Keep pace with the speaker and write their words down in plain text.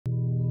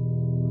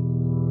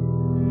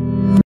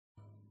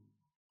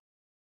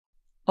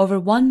Over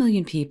 1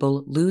 million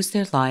people lose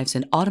their lives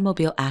in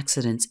automobile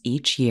accidents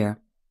each year.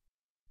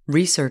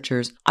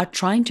 Researchers are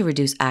trying to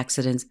reduce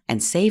accidents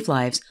and save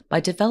lives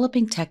by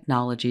developing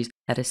technologies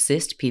that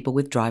assist people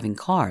with driving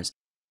cars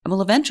and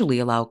will eventually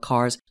allow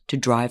cars to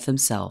drive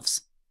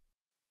themselves.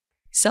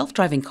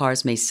 Self-driving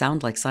cars may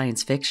sound like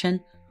science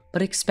fiction,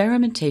 but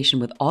experimentation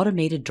with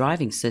automated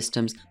driving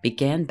systems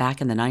began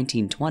back in the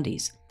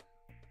 1920s.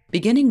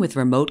 Beginning with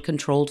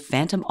remote-controlled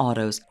phantom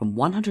autos from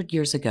 100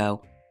 years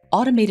ago,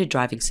 automated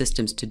driving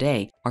systems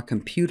today are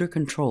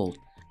computer-controlled,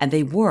 and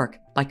they work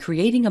by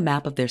creating a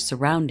map of their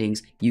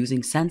surroundings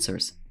using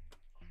sensors.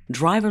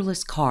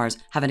 Driverless cars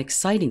have an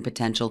exciting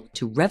potential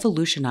to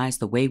revolutionize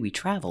the way we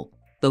travel,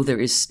 though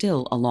there is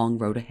still a long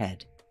road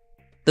ahead.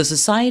 The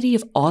Society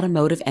of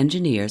Automotive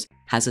Engineers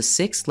has a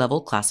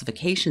 6-level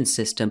classification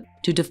system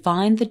to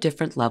define the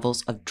different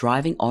levels of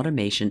driving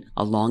automation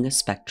along a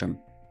spectrum.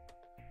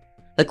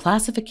 The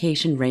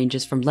classification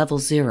ranges from level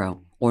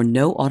 0, or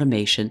no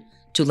automation,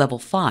 to level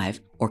 5,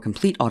 or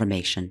complete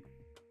automation.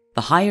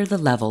 The higher the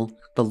level,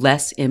 the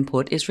less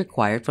input is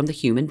required from the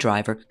human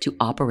driver to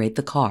operate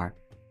the car.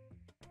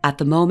 At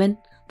the moment,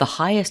 the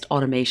highest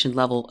automation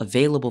level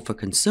available for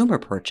consumer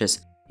purchase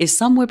is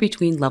somewhere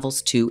between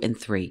levels 2 and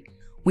 3,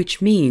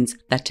 which means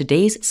that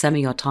today's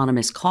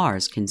semi-autonomous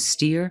cars can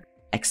steer,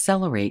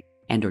 accelerate,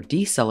 and/or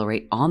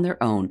decelerate on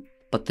their own,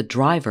 but the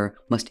driver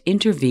must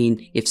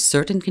intervene if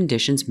certain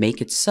conditions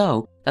make it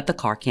so that the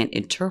car can't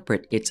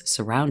interpret its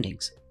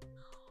surroundings.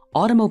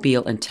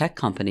 Automobile and tech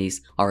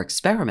companies are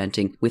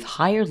experimenting with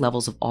higher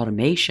levels of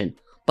automation,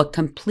 but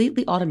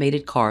completely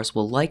automated cars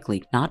will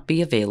likely not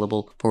be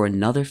available for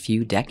another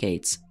few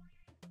decades.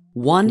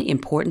 One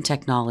important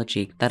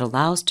technology that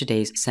allows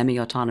today's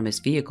semi-autonomous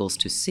vehicles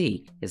to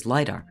see is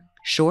LiDAR,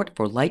 short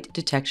for light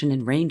detection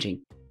and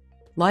ranging.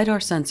 LiDAR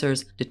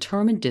sensors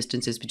determine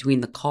distances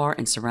between the car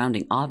and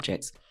surrounding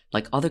objects,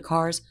 like other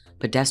cars,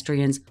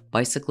 pedestrians,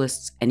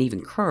 bicyclists, and even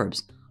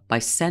curbs, by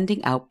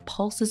sending out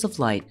pulses of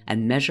light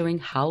and measuring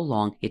how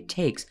long it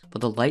takes for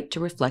the light to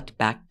reflect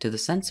back to the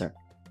sensor.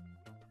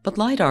 But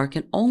LiDAR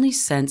can only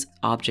sense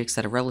objects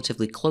that are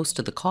relatively close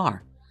to the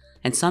car,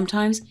 and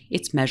sometimes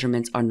its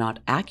measurements are not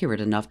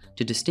accurate enough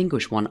to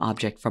distinguish one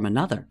object from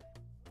another.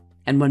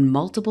 And when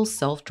multiple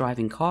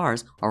self-driving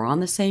cars are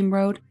on the same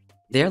road,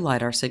 their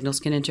LiDAR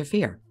signals can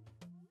interfere.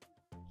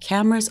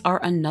 Cameras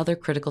are another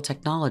critical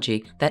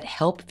technology that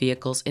help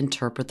vehicles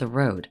interpret the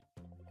road.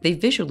 They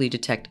visually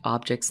detect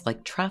objects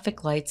like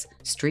traffic lights,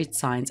 street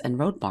signs, and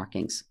road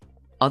markings.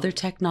 Other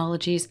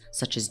technologies,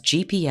 such as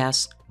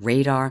GPS,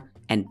 radar,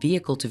 and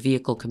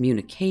vehicle-to-vehicle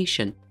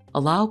communication,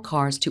 allow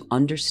cars to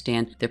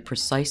understand their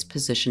precise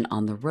position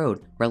on the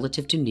road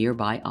relative to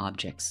nearby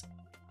objects.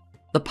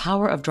 The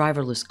power of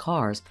driverless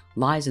cars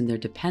lies in their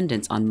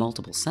dependence on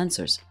multiple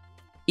sensors.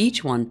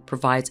 Each one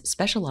provides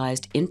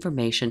specialized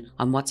information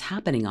on what's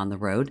happening on the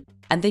road,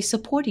 and they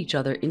support each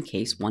other in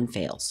case one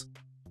fails.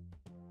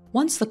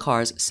 Once the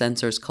car's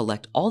sensors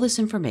collect all this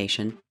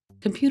information,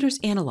 computers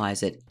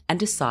analyze it and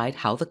decide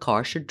how the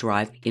car should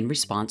drive in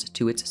response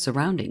to its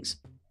surroundings.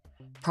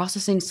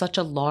 Processing such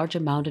a large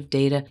amount of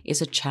data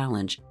is a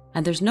challenge,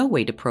 and there's no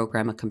way to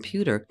program a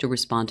computer to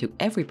respond to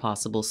every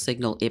possible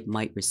signal it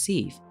might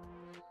receive.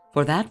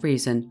 For that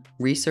reason,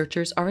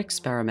 researchers are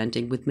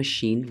experimenting with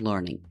machine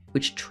learning,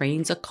 which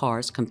trains a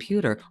car's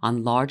computer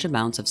on large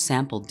amounts of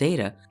sampled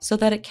data so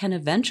that it can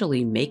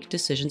eventually make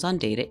decisions on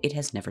data it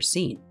has never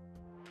seen.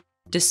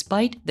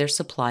 Despite their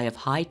supply of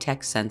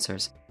high-tech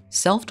sensors,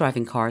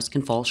 self-driving cars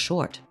can fall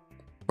short.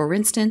 For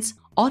instance,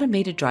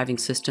 automated driving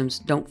systems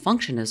don't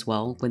function as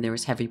well when there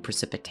is heavy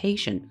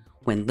precipitation,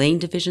 when lane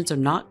divisions are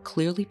not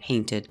clearly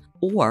painted,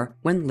 or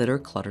when litter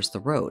clutters the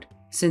road,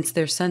 since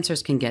their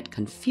sensors can get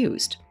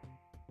confused.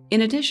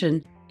 In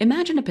addition,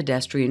 imagine a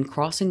pedestrian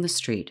crossing the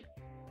street.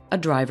 A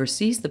driver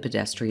sees the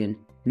pedestrian,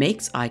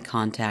 makes eye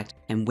contact,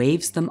 and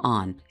waves them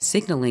on,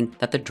 signaling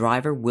that the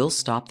driver will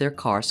stop their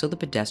car so the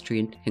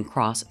pedestrian can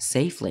cross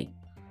safely.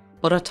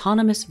 But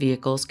autonomous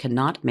vehicles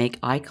cannot make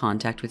eye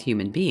contact with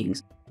human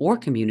beings or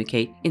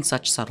communicate in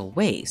such subtle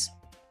ways.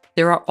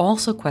 There are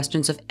also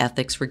questions of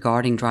ethics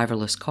regarding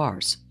driverless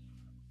cars.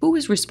 Who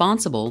is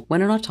responsible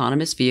when an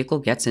autonomous vehicle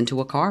gets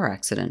into a car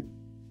accident?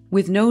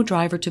 With no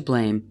driver to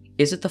blame,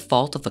 is it the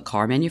fault of the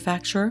car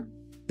manufacturer,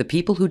 the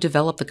people who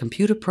develop the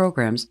computer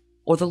programs,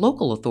 or the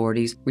local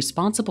authorities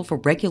responsible for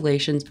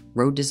regulations,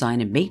 road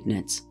design, and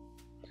maintenance?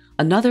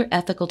 Another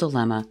ethical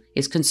dilemma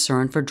is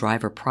concern for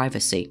driver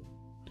privacy.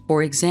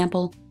 For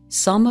example,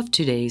 some of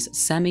today's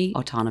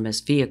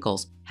semi-autonomous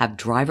vehicles have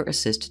driver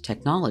assist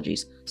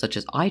technologies, such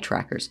as eye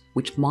trackers,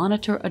 which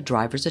monitor a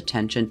driver's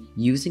attention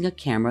using a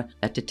camera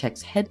that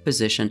detects head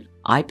position,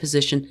 eye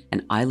position,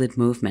 and eyelid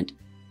movement.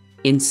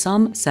 In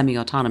some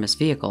semi-autonomous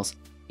vehicles,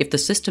 if the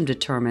system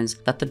determines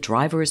that the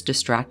driver is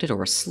distracted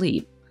or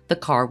asleep, the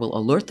car will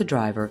alert the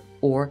driver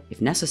or, if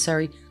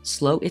necessary,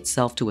 slow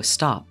itself to a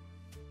stop.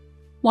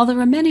 While there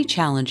are many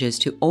challenges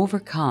to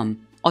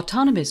overcome,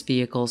 autonomous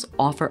vehicles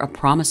offer a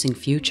promising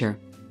future.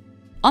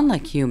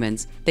 Unlike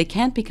humans, they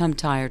can't become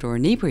tired or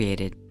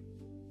inebriated.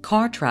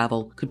 Car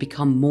travel could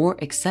become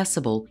more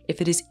accessible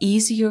if it is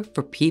easier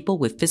for people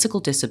with physical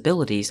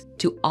disabilities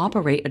to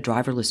operate a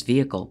driverless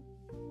vehicle.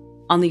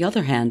 On the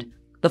other hand,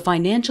 the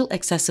financial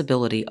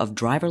accessibility of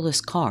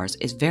driverless cars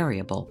is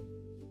variable.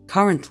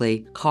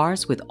 Currently,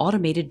 cars with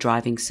automated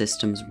driving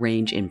systems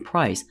range in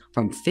price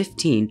from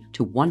 $15,000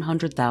 to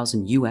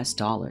 $100,000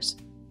 US.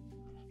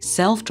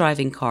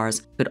 Self-driving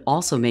cars could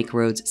also make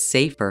roads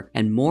safer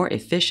and more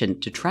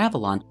efficient to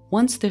travel on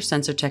once their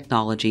sensor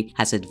technology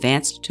has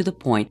advanced to the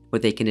point where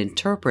they can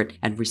interpret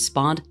and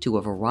respond to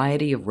a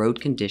variety of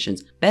road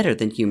conditions better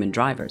than human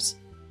drivers.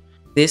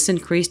 This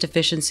increased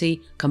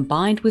efficiency,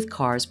 combined with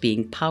cars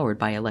being powered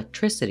by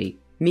electricity,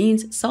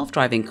 means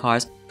self-driving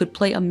cars could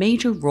play a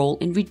major role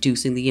in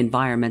reducing the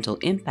environmental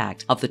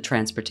impact of the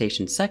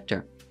transportation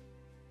sector.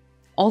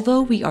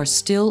 Although we are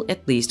still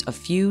at least a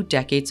few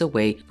decades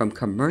away from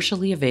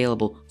commercially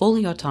available,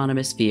 fully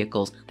autonomous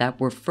vehicles that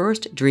were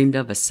first dreamed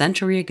of a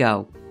century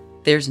ago,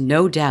 there's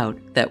no doubt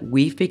that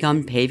we've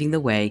begun paving the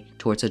way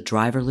towards a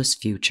driverless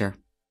future.